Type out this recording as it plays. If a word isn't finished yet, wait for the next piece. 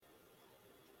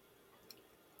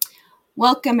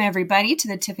Welcome, everybody, to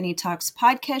the Tiffany Talks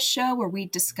podcast show, where we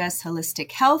discuss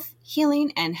holistic health,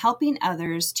 healing, and helping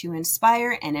others to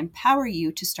inspire and empower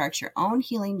you to start your own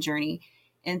healing journey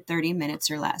in 30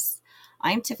 minutes or less.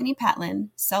 I'm Tiffany Patlin,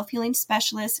 self-healing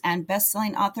specialist and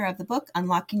best-selling author of the book,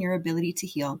 Unlocking Your Ability to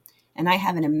Heal, and I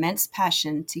have an immense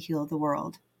passion to heal the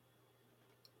world.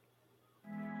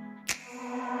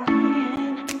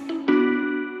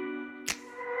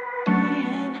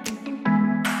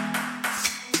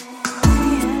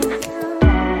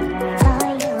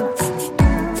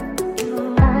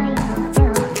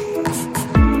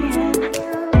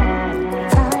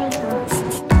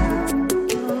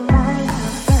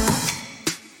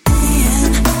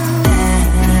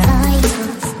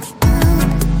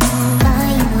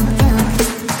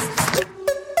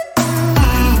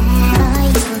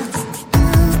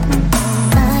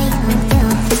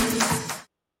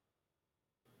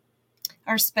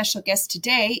 Our special guest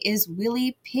today is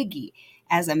Willie Piggy.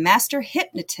 As a master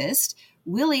hypnotist,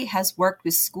 Willie has worked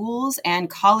with schools and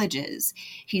colleges.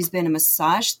 He's been a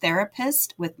massage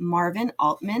therapist with Marvin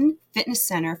Altman Fitness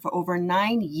Center for over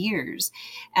 9 years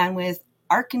and with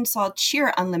Arkansas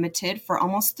Cheer Unlimited for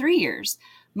almost 3 years.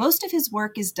 Most of his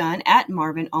work is done at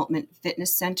Marvin Altman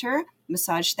Fitness Center.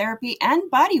 Massage therapy and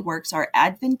bodyworks are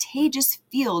advantageous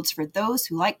fields for those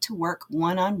who like to work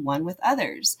one-on-one with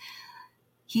others.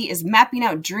 He is mapping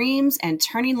out dreams and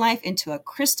turning life into a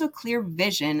crystal clear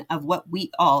vision of what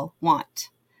we all want.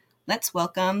 Let's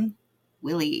welcome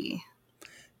Willie.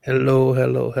 Hello.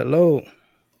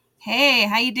 Hey,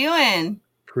 how you doing?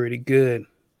 Pretty good.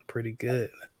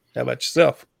 How about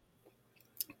yourself?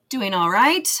 Doing all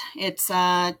right. It's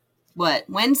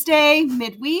Wednesday,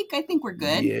 midweek? I think we're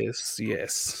good. Yes.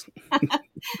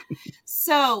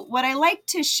 So what I like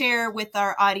to share with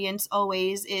our audience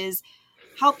always is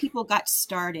how people got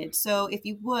started. So if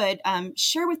you would,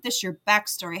 share with us your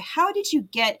backstory. How did you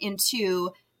get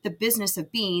into the business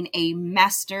of being a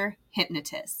master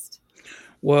hypnotist?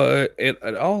 Well,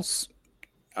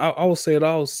 I would say it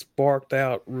all sparked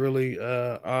out really.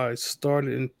 I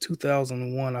started in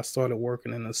 2001. I started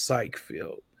working in the psych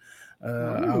field.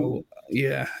 It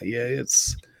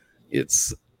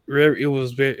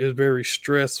was very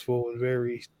stressful and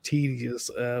very tedious.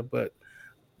 But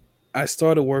I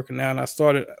started working out, and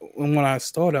when I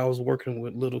started, I was working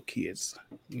with little kids.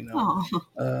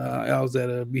 I was at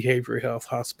a behavioral health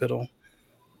hospital,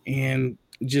 and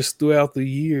just throughout the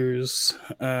years,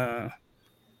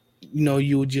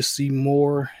 you would just see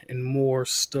more and more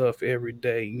stuff every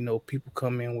day. People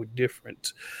come in with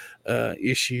different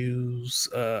issues,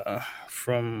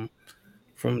 from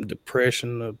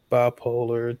depression to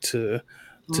bipolar to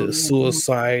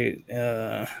suicide,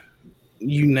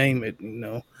 you name it.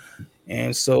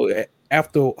 And so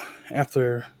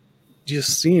after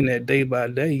just seeing that day by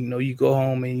day, you go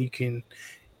home and you can,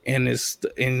 and this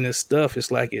stuff, it's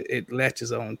like it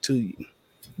latches on to you.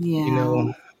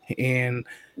 And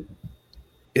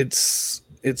it's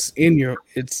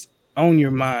on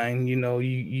your mind.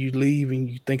 You leave and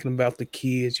you thinking about the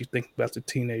kids, you think about the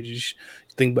teenagers,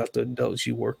 you think about the adults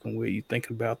you working with, you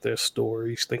thinking about their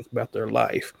stories, think about their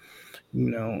life.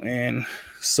 And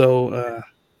so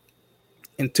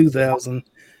in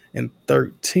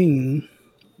 2013,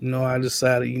 I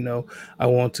decided, I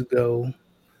want to go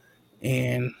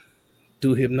and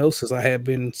do hypnosis. I had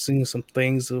been seeing some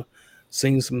things on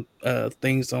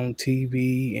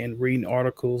TV and reading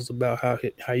articles about how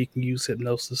you can use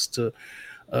hypnosis to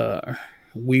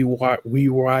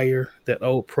rewire that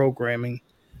old programming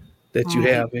that you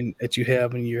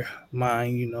have in your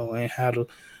mind, and how to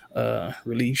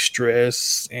relieve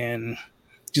stress, and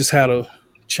just how to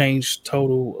change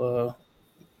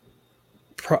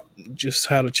just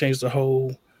how to change the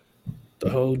whole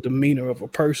demeanor of a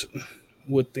person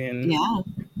within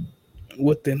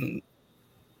with a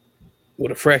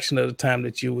fraction of the time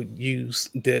that you would use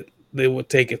that they would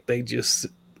take if they just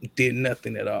did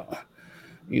nothing at all.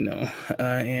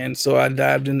 And so I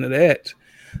dived into that.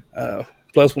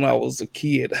 Plus, when I was a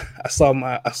kid, I saw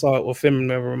a family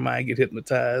member of mine get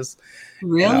hypnotized.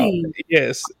 Really?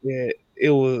 Yes, it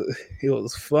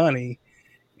was funny,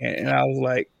 and I was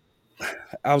like,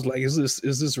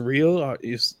 is this real, or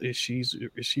is she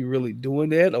really doing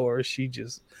that, or is she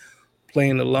just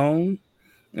playing alone?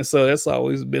 And so that's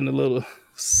always been a little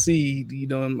seed,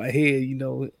 in my head,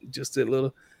 just a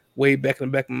little way back in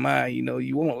the back of my mind,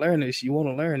 you want to learn this.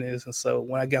 And so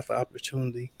when I got the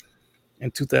opportunity in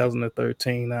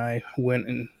 2013, I went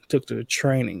and took the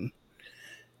training.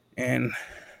 And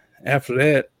after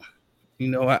that,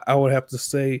 I would have to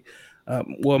say,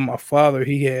 my father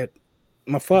had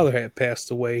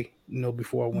passed away,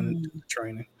 before I went into the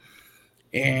training.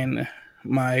 And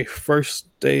my first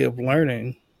day of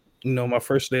learning, my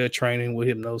first day of training with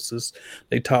hypnosis,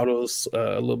 they taught us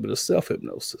a little bit of self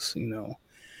hypnosis, and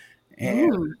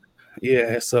Ooh.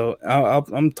 yeah, so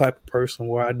I'm the type of person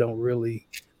where I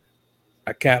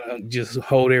kind of just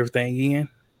hold everything in,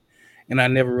 and I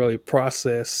never really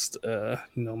processed,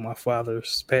 my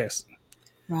father's passing,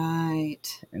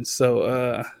 Right. and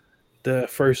so the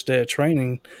first day of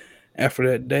training,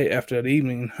 after that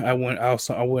evening, I went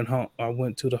home, I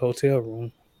went to the hotel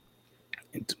room,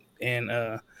 and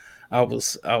I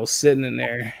was sitting in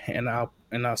there, and I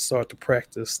started to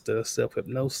practice the self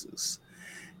hypnosis,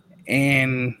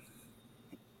 and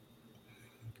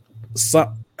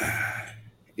so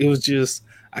it was just,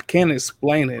 I can't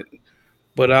explain it,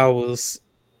 but I was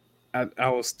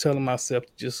telling myself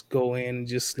to just go in and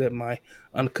just let my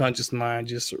unconscious mind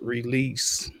just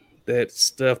release that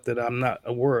stuff that I'm not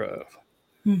aware of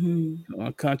Hmm.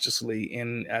 unconsciously,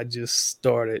 and I just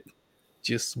started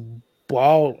just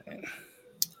bawling,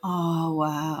 Oh,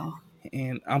 wow.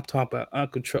 and I'm talking about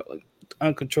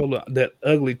uncontrollable, that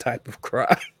ugly type of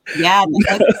cry. Yeah,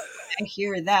 I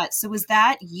hear that. So was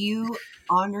that you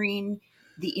honoring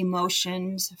the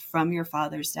emotions from your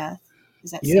father's death?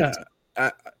 Is that safe Yeah, to?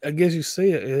 I, I guess you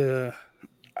say it.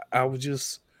 I was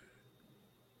just,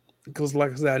 because,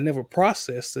 like I said, I never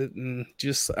processed it, and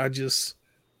I just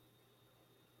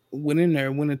went in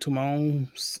there, went into my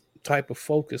own type of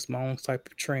focus, my own type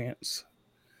of trance,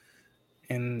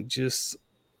 and just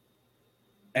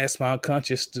asked my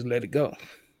unconscious to let it go.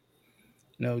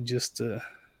 Just to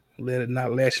let it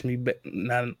not lash me back,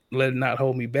 not let it not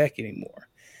hold me back anymore.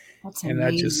 That's And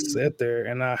I just amazing. sat there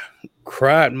and I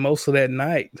cried most of that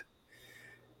night,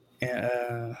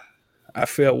 and I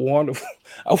felt wonderful.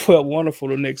 I felt wonderful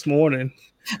the next morning.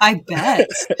 I bet.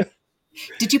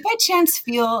 Did you by chance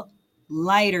feel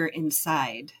lighter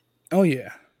inside? Oh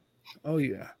yeah, oh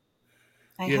yeah,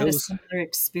 I yeah. had It a was. similar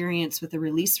experience with a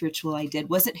release ritual I did.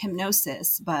 Wasn't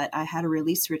hypnosis, but I had a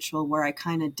release ritual where I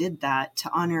kind of did that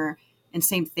to honor, and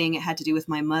same thing, it had to do with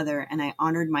my mother, and I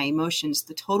honored my emotions,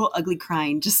 the total ugly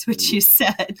crying, just what you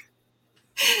said.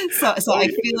 So Oh I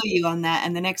yeah. feel you on that.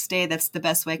 And the next day, that's the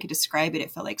best way I could describe it.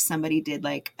 It felt like somebody did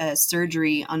like a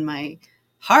surgery on my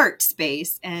heart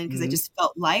space, and because I Mhm. just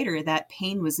felt lighter, that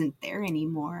pain wasn't there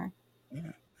anymore.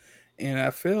 Yeah. And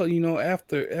I felt,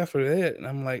 after that, and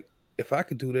I'm like, if I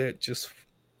could do that just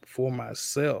for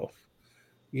myself,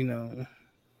 you know,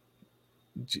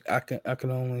 I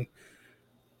can only,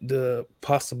 the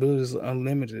possibilities are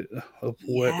unlimited of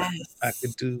what I could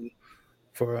Yes. do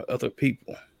for other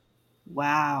people.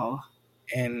 Wow.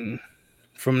 And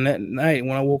from that night,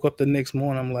 when I woke up the next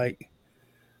morning, I'm like,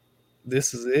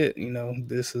 this is it.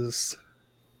 This is,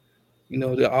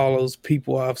 all those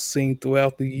people I've seen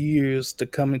throughout the years to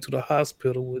come into the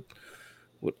hospital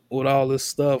with all this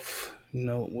stuff,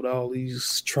 with all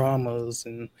these traumas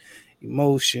and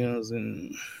emotions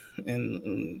and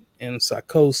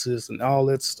psychosis and all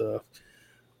that stuff.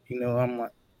 I'm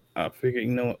like, I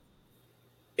figure,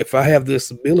 if I have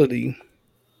this ability,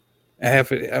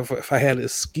 if I had a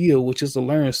skill, which is a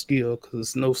learned skill, because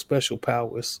it's no special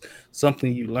power, it's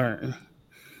something you learn.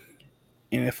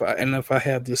 And if I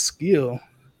have this skill,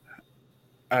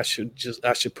 I should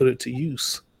put it to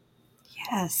use.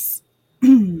 Yes.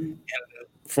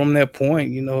 From that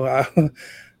point, I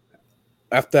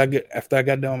after I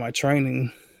got done my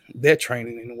training, that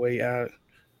training in a way,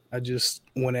 I just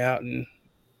went out and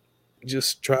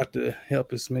just tried to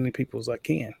help as many people as I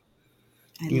can,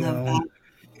 I you love know, that.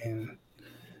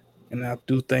 and I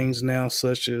do things now,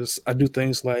 such as I do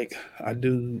things like I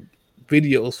do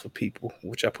videos for people,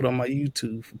 which I put on my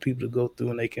YouTube for people to go through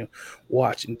and they can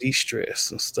watch and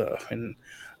de-stress and stuff. And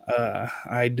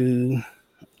I do,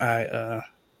 I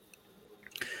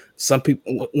some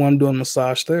people, when I'm doing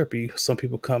massage therapy, some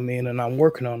people come in and I'm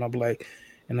working on. I'm like,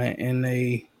 and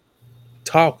they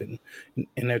talking,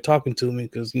 and they're talking to me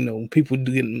because when people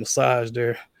do get a massage,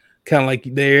 they're kind of like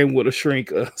they're with a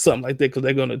shrink or something like that, because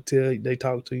they're gonna they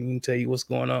talk to you and tell you what's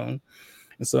going on.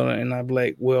 And so, and I'm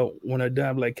like, well, when they're done,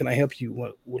 I'm like, can I help you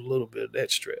with a little bit of that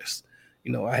stress?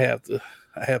 I have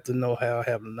to know how, I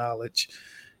have the knowledge.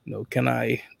 Can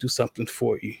I do something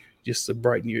for you just to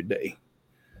brighten your day?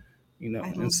 I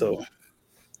And love so, that.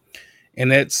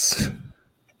 and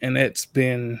that's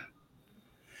been,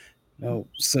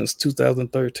 since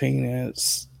 2013, and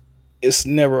it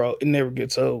never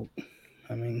gets old.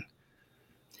 I mean,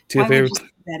 Why Tiff, would every you say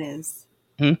that is?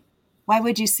 hmm? Why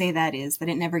would you say that is, that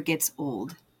it never gets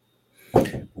old?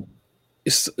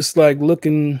 It's like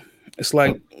looking at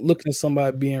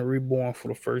somebody being reborn for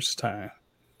the first time.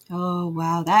 Oh,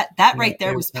 wow. That right there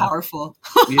Every was time. powerful.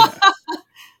 Yeah,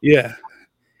 yeah,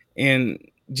 and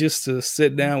just to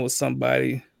sit down with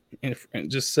somebody and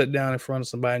just sit down in front of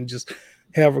somebody and just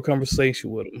have a conversation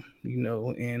with them,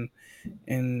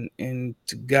 and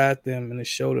to guide them and to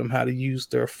show them how to use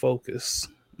their focus,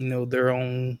 their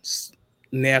own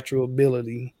natural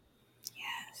ability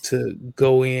to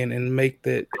go in and make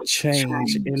that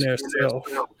change in their self.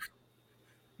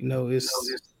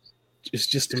 It's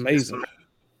just amazing.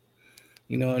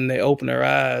 And they open their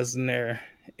eyes and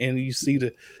you see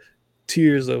the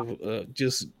tears of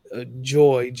just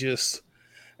joy. Just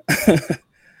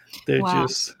they're Wow.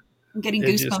 just I'm getting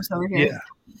they're just goosebumps over here. yeah.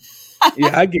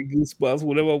 Yeah, I get goosebumps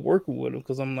whenever I'm working with them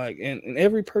because I'm like, and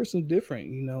every person's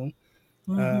different.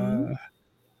 Mm-hmm.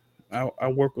 I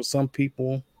work with some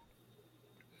people,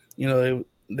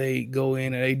 they go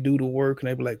in and they do the work and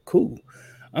they be like, cool,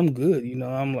 I'm good.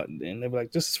 I'm like, and they be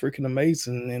like, this is freaking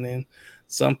amazing. And then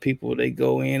some people, they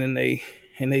go in and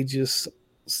they just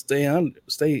stay in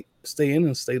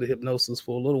a state of hypnosis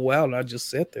for a little while. And I just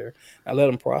sit there, I let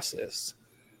them process,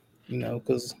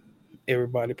 because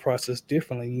everybody process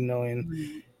differently, and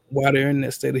Mm. while they're in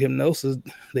that state of hypnosis,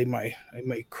 they may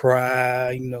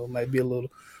cry, maybe a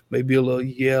little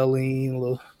yelling, a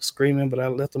little screaming, but I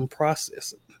let them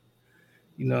process it,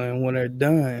 and when they're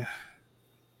done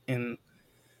and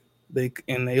they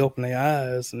open their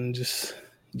eyes and just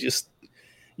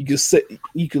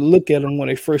you can look at them when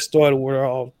they first started where they're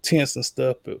all tense and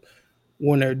stuff, but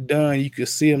when they're done, you can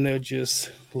see them, they're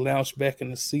just lounge back in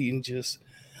the seat and just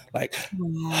like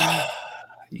Wow.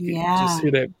 you can just Yeah,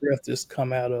 hear that breath just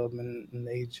come out of them, and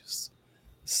they just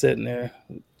sitting there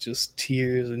with just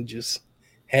tears and just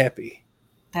happy.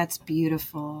 that's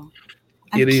beautiful.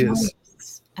 I'm It is.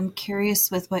 curious. I'm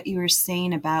curious with what you were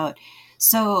saying about.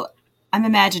 So I'm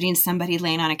imagining somebody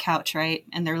laying on a couch, right?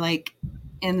 And they're like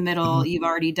in the middle, Mhm. you've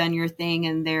already done your thing,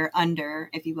 and they're under,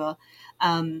 if you will.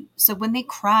 So when they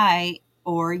cry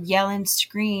or yell and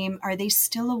scream, are they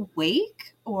still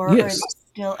awake or are Yes. they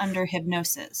still under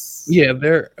hypnosis? Yeah,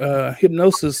 they're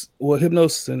hypnosis. Well,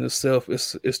 hypnosis in itself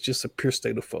is just a pure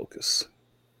state of focus.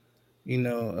 You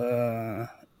know,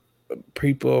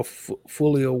 people are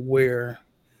fully aware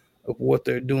of what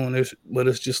they're doing, but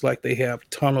it's just like they have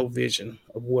tunnel vision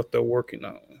of what they're working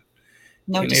on,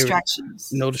 No and every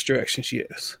distractions. no distractions.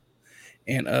 Yes,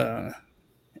 and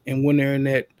when they're in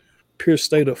that pure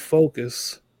state of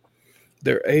focus,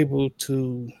 they're able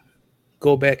to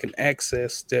go back and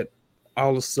access that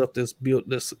all the stuff that's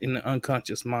in the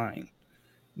unconscious mind,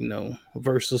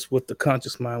 versus with the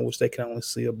conscious mind, which they can only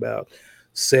see about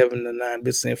 7 to 9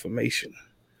 bits of information.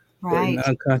 But in Right. the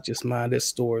unconscious mind, it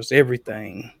stores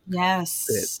everything that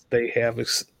Yes. they have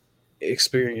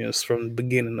experienced from the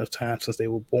beginning of time since they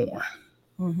were born.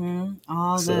 Mm-hmm.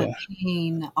 All the So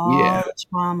pain, yeah, all the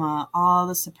trauma, all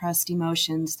the suppressed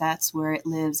emotions, that's where it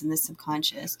lives in the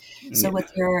subconscious. So, yeah,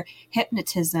 with your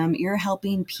hypnotism, you're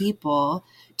helping people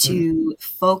mm, to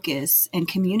focus and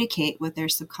communicate with their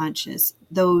subconscious,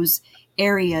 those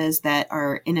areas that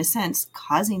are, in a sense,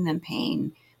 causing them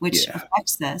pain, which yeah,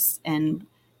 affects us and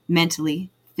mentally,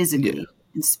 yeah, physically,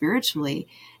 and spiritually.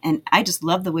 And I just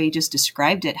love the way you just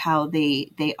described it, how they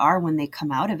are when they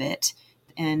come out of it.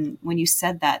 And when you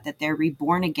said that they're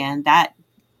reborn again, that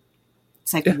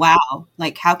it's like, yeah, wow,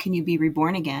 like how can you be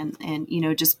reborn again? And,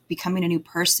 just becoming a new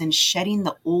person, shedding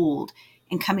the old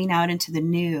and coming out into the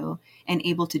new and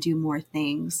able to do more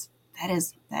things. That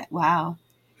is that. Wow.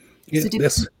 yeah. So do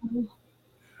That's. people,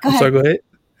 go I'm sorry. ahead.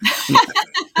 Go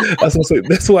ahead. I was gonna say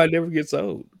that's why it never gets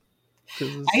old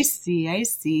because I it's see. I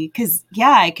see. Cause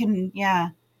yeah, I can,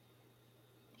 yeah.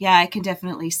 Yeah, I can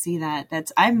definitely see that.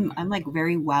 I'm like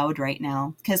very wowed right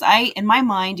now because I in my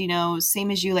mind, same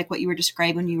as you, like what you were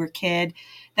describing when you were a kid.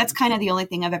 That's kind of the only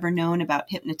thing I've ever known about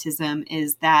hypnotism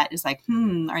is that is like,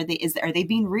 are they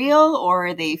being real or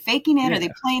are they faking it? Are they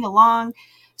yeah, playing along?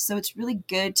 So it's really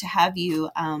good to have you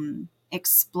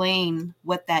explain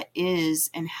what that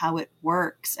is and how it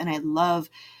works. And I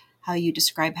love how you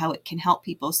describe how it can help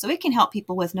people. So it can help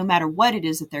people with no matter what it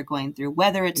is that they're going through,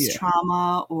 whether it's yeah,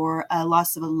 trauma or a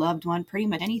loss of a loved one, pretty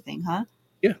much anything, huh?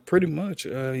 yeah. Pretty much.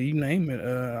 You name it.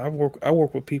 I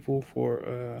work with people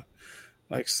for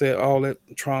like I said, all that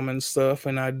trauma and stuff,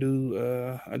 and I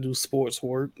do sports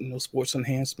work, sports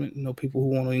enhancement, people who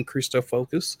want to increase their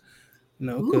focus,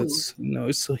 Ooh, because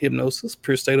it's a hypnosis,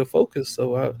 pure state of focus.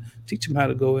 So I teach them how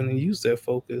to go in and use their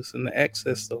focus and to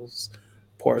access those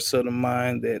parts of the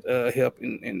mind that help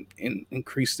in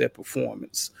increase their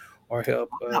performance, or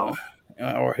wow.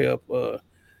 help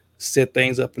set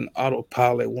things up in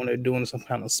autopilot when they're doing some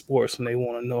kind of sports and they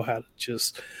want to know how to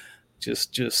just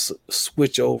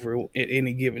switch over at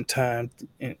any given time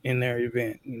in their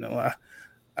event.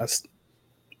 I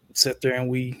sit there and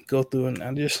we go through and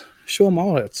I just show them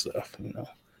all that stuff, you know.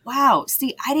 Wow.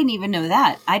 See, I didn't even know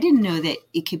that. I didn't know that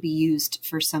it could be used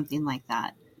for something like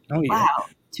that. Oh yeah. Wow.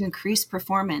 To increase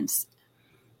performance.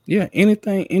 Yeah,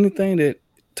 anything that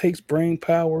takes brain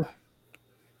power,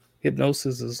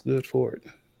 hypnosis is good for it.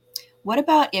 What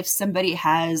about if somebody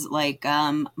has like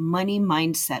money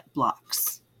mindset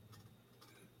blocks?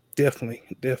 Definitely.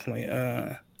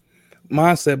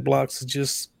 Mindset blocks is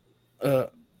just a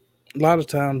lot of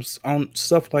times on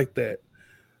stuff like that.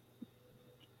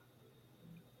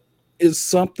 It's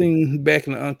something back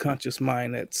in the unconscious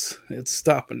mind that's it's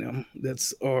stopping them.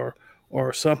 That's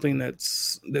or something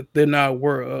that they're not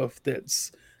aware of.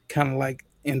 That's kind of like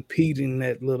impeding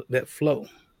that flow.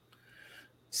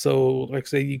 So, like I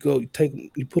say, you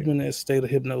put them in that state of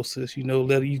hypnosis. You know,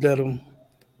 let them,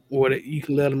 or that you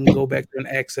can let them go back there and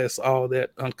access all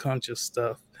that unconscious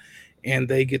stuff, and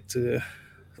they get to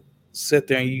sit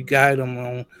there and you guide them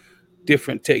on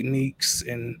different techniques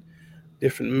and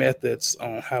different methods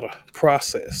on how to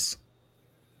process.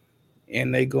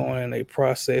 And they go in and they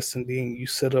process, and then you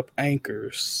set up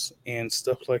anchors and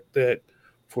stuff like that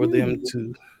for them Hmm.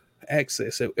 to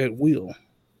access at will.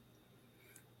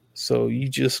 So you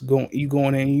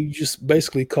going in, you just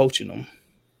basically coaching them,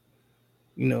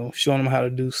 you know, showing them how to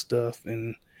do stuff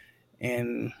and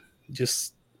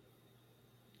just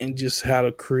just how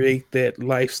to create that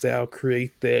lifestyle,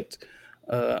 create that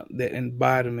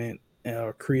embodiment,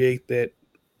 or create that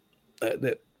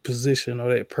position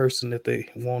or that person that they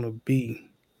want to be.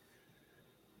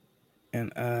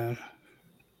 And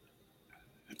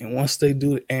once you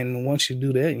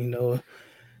do that, you know,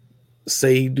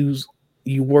 say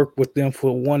you work with them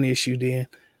for one issue, then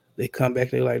they come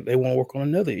back, they want to work on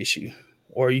another issue.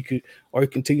 Or you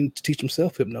continue to teach them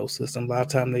self hypnosis, and a lot of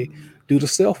time they do the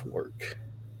self work,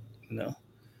 you know.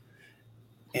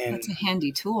 That's And a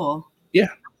handy tool. yeah,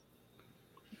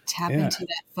 Tap yeah. into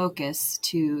that focus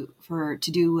to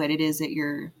do what it is that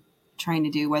you're trying to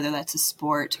do, whether that's a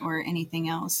sport or anything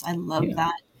else. I love Yeah.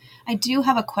 that. I do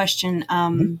have a question.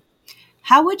 Mhm.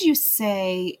 How would you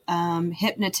say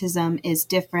hypnotism is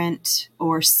different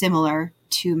or similar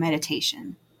to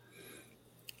meditation?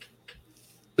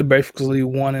 They're basically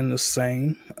one and the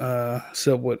same.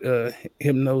 So with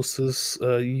hypnosis,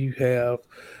 you have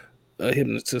a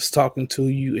hypnotist talking to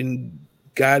you and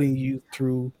guiding you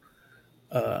through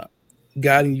uh,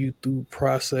 guiding you through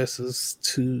processes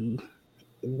to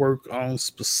work on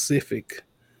specific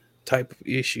type of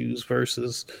issues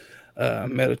versus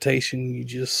meditation.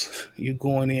 You're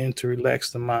going in to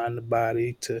relax the mind, the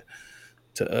body, to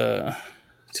uh,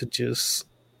 to just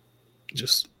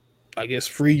I guess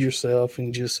free yourself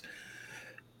and just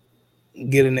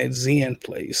get in that zen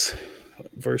place.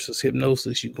 Versus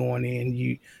hypnosis, you going in,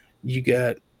 you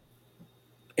got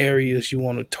areas you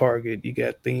want to target, you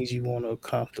got things you want to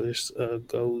accomplish,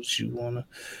 goals you want to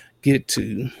get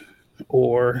to,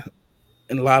 or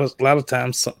and a lot of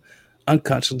times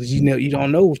unconsciously you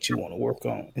don't know what you want to work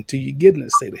on until you get in a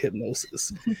state of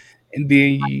hypnosis, and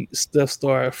then you stuff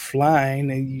start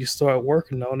flying and you start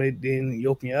working on it, then you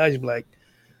open your eyes, you're like,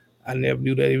 I never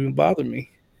knew that even bothered me.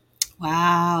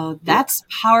 Wow, Yeah. that's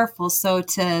powerful. So,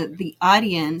 to the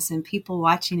audience and people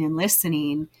watching and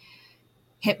listening,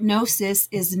 hypnosis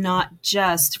is not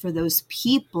just for those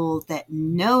people that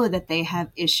know that they have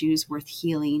issues worth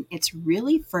healing. It's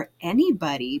really for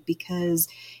anybody, because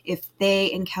if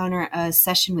they encounter a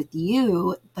session with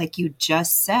you, like you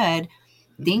just said,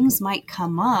 things might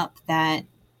come up that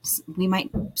we might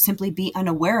simply be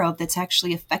unaware of that's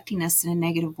actually affecting us in a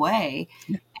negative way.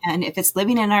 And if it's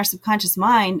living in our subconscious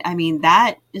mind, I mean,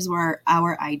 that is where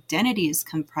our identity is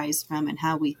comprised from, and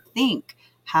how we think,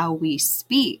 how we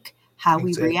speak, how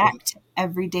we Exactly. react to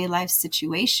everyday life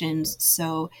situations.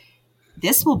 So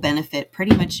this will benefit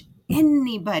pretty much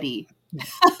anybody.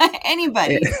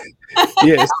 Anybody.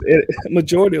 Yes,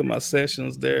 majority of my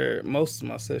sessions there, most of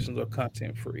my sessions are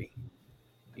content free.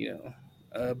 You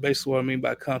know, basically what I mean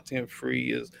by content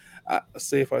free is, I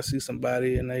say if I see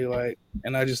somebody and they like,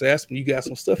 and I just ask them, you got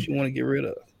some stuff you want to get rid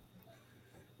of,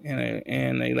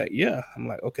 and they like, yeah. I'm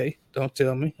like, okay, don't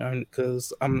tell me,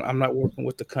 because I'm not working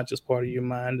with the conscious part of your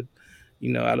mind.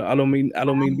 You know, I don't mean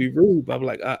to be rude, but I'm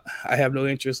like, I have no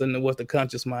interest in what the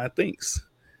conscious mind thinks.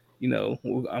 You know,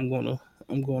 I'm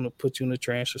gonna put you in a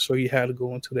trance to show you how to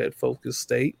go into that focused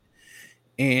state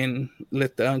and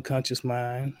let the unconscious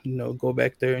mind, you know, go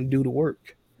back there and do the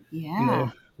work. You know,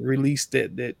 Yeah. release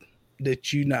that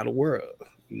you're not aware of.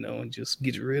 You know, and just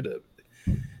get rid of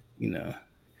it. You know,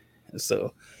 and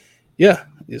so yeah,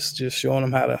 it's just showing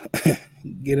them how to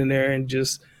get in there and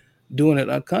just doing it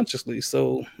unconsciously.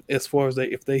 So as far as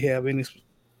if they have any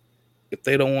if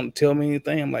they don't want to tell me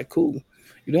anything, I'm like, cool.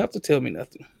 You don't have to tell me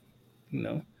nothing. You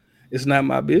know, it's not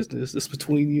my business. It's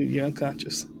between you and your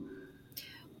unconscious.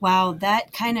 Wow,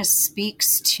 that kind of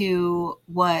speaks to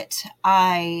what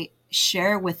I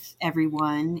share with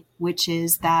everyone, which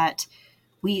is that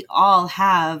we all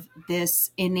have this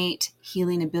innate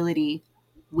healing ability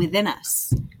within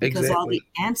us because all Exactly. the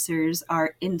answers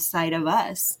are inside of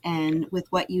us. And with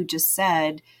what you just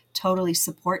said, totally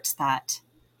supports that.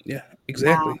 Yeah, Wow.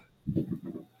 exactly.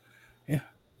 Yeah.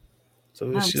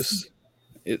 So it's Um, just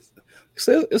it's it's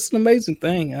an amazing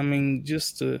thing. I mean,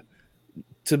 just to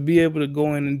be able to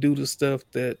go in and do the stuff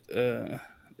that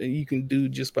you can do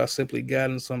just by simply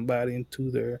guiding somebody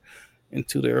into their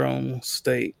own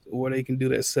state, where they can do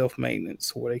that self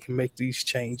maintenance, where they can make these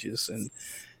changes and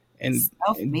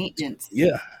Self and maintenance.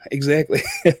 yeah, exactly.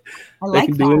 I They like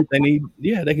can do that. anything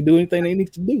they can do anything they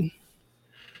need to do.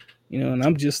 And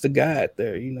I'm just the guide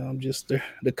there. I'm just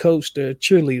the coach, the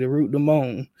cheerleader, root them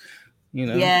on. You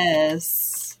know,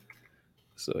 Yes.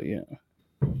 so yeah.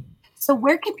 So,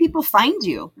 where can people find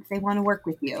you if they want to work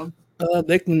with you?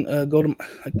 They can I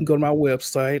can go to my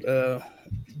website,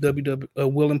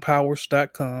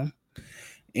 www.willempowers.com,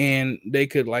 and they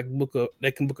could like book a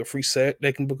free set,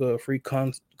 they can book a free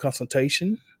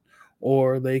consultation,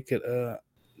 or they can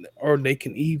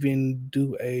even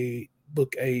do a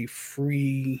book a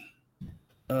free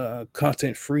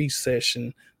content free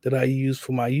session that I use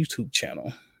for my YouTube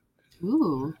channel.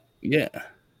 Ooh. Yeah.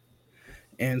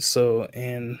 And so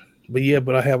and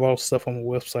but I have all the stuff on my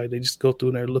website. They just go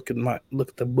through there, look at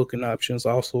the booking options.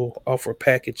 I also offer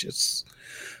packages,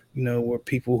 where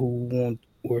people who want,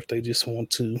 or if they just want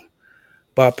to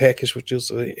buy a package, which is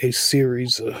a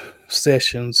series of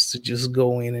sessions to just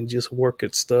go in and just work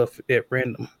at stuff at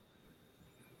random.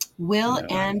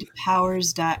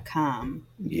 Willandpowers.com.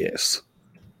 Yes.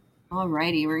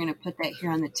 Alrighty, we're going to put that here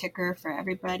on the ticker for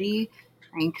everybody.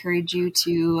 I encourage you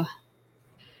to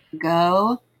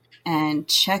go and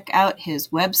check out his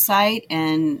website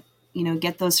and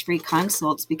get those free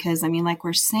consults, because I mean, like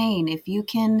we're saying, if you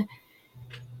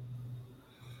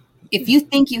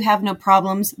think you have no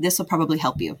problems, this will probably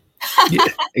help you. Yeah,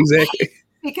 exactly.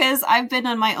 Because I've been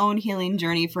on my own healing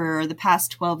journey for the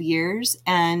past 12 years.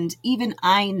 And even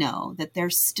I know that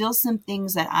there's still some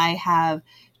things that I have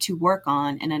to work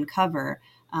on and uncover,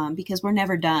 because we're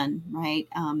never done, right?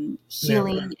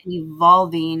 Healing Never. and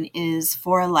evolving is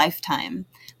for a lifetime.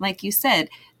 Like you said,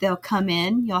 they'll come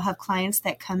in, you'll have clients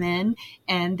that come in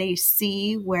and they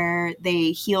see where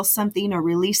they heal something or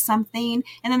release something,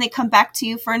 and then they come back to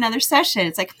you for another session.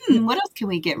 It's like, what else can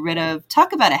we get rid of?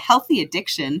 Talk about a healthy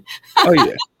addiction. Oh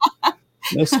yeah,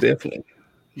 most definitely.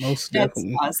 Most That's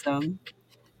definitely. awesome.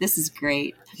 This is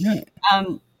great. Yeah.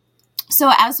 Um,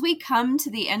 so as we come to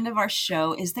the end of our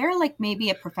show, is there like maybe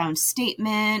a profound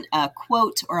statement, a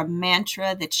quote, or a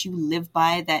mantra that you live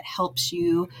by that helps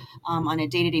you on a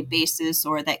day-to-day basis,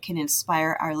 or that can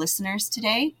inspire our listeners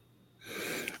today?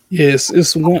 Yes,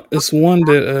 it's one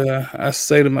that I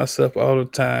say to myself all the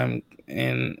time,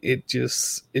 and it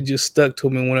just stuck to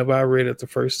me whenever I read it the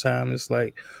first time. It's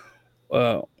like,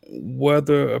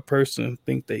 whether a person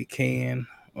think they can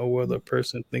or whether a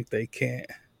person think they can't,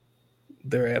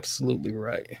 they're absolutely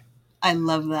right. I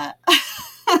love that.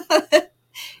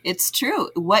 It's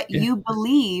true. What Yeah, you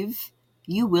believe,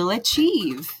 you will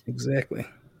achieve. exactly.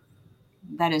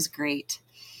 That is great.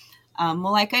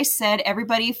 Well, like I said,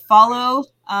 everybody follow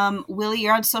Willie.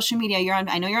 You're on social media.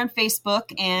 I know you're on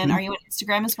Facebook, and Mhm. are you on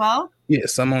Instagram as well?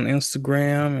 Yes, I'm on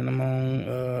Instagram and I'm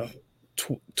on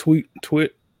Twitter.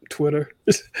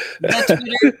 The Yeah,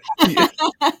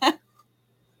 Twitter.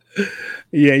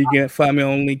 yeah, you can find me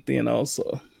on LinkedIn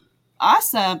also.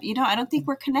 Awesome. I don't think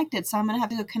we're connected, so I'm going to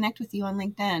have to go connect with you on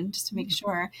LinkedIn just to make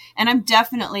sure. And I'm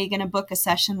definitely going to book a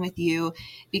session with you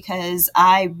because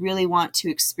I really want to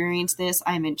experience this.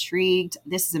 I'm intrigued.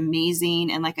 This is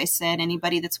amazing. And like I said,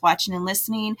 anybody that's watching and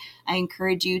listening, I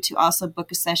encourage you to also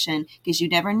book a session because you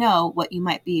never know what you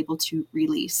might be able to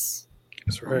release.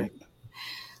 That's right.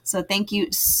 So thank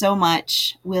you so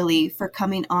much, Willie, for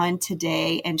coming on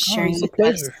today and Oh, sharing it's a with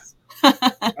pleasure. us.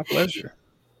 My pleasure.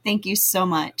 Thank you so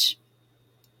much.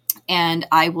 And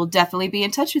I will definitely be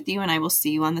in touch with you, and I will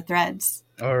see you on the threads.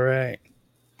 All right.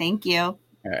 Thank you. All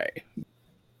right.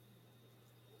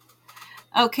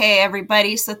 Okay,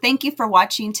 everybody. So thank you for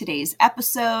watching today's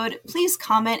episode. Please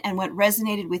comment on what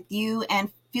resonated with you, and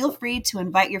feel free to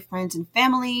invite your friends and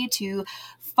family to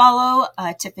follow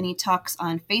Tiffany Talks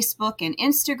on Facebook and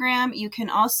Instagram. You can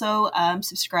also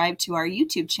subscribe to our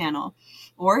YouTube channel,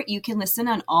 or you can listen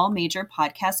on all major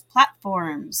podcast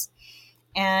platforms.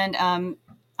 And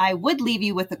I would leave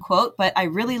you with a quote, but I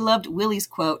really loved Willie's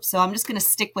quote. So I'm just going to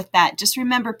stick with that. Just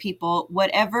remember, people,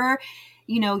 whatever,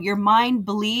 your mind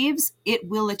believes, it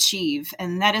will achieve.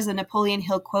 And that is a Napoleon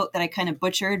Hill quote that I kind of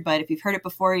butchered, but if you've heard it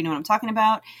before, you know what I'm talking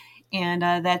about. And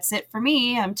that's it for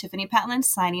me. I'm Tiffany Patland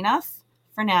signing off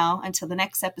for now until the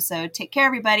next episode. Take care,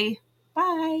 everybody.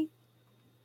 Bye.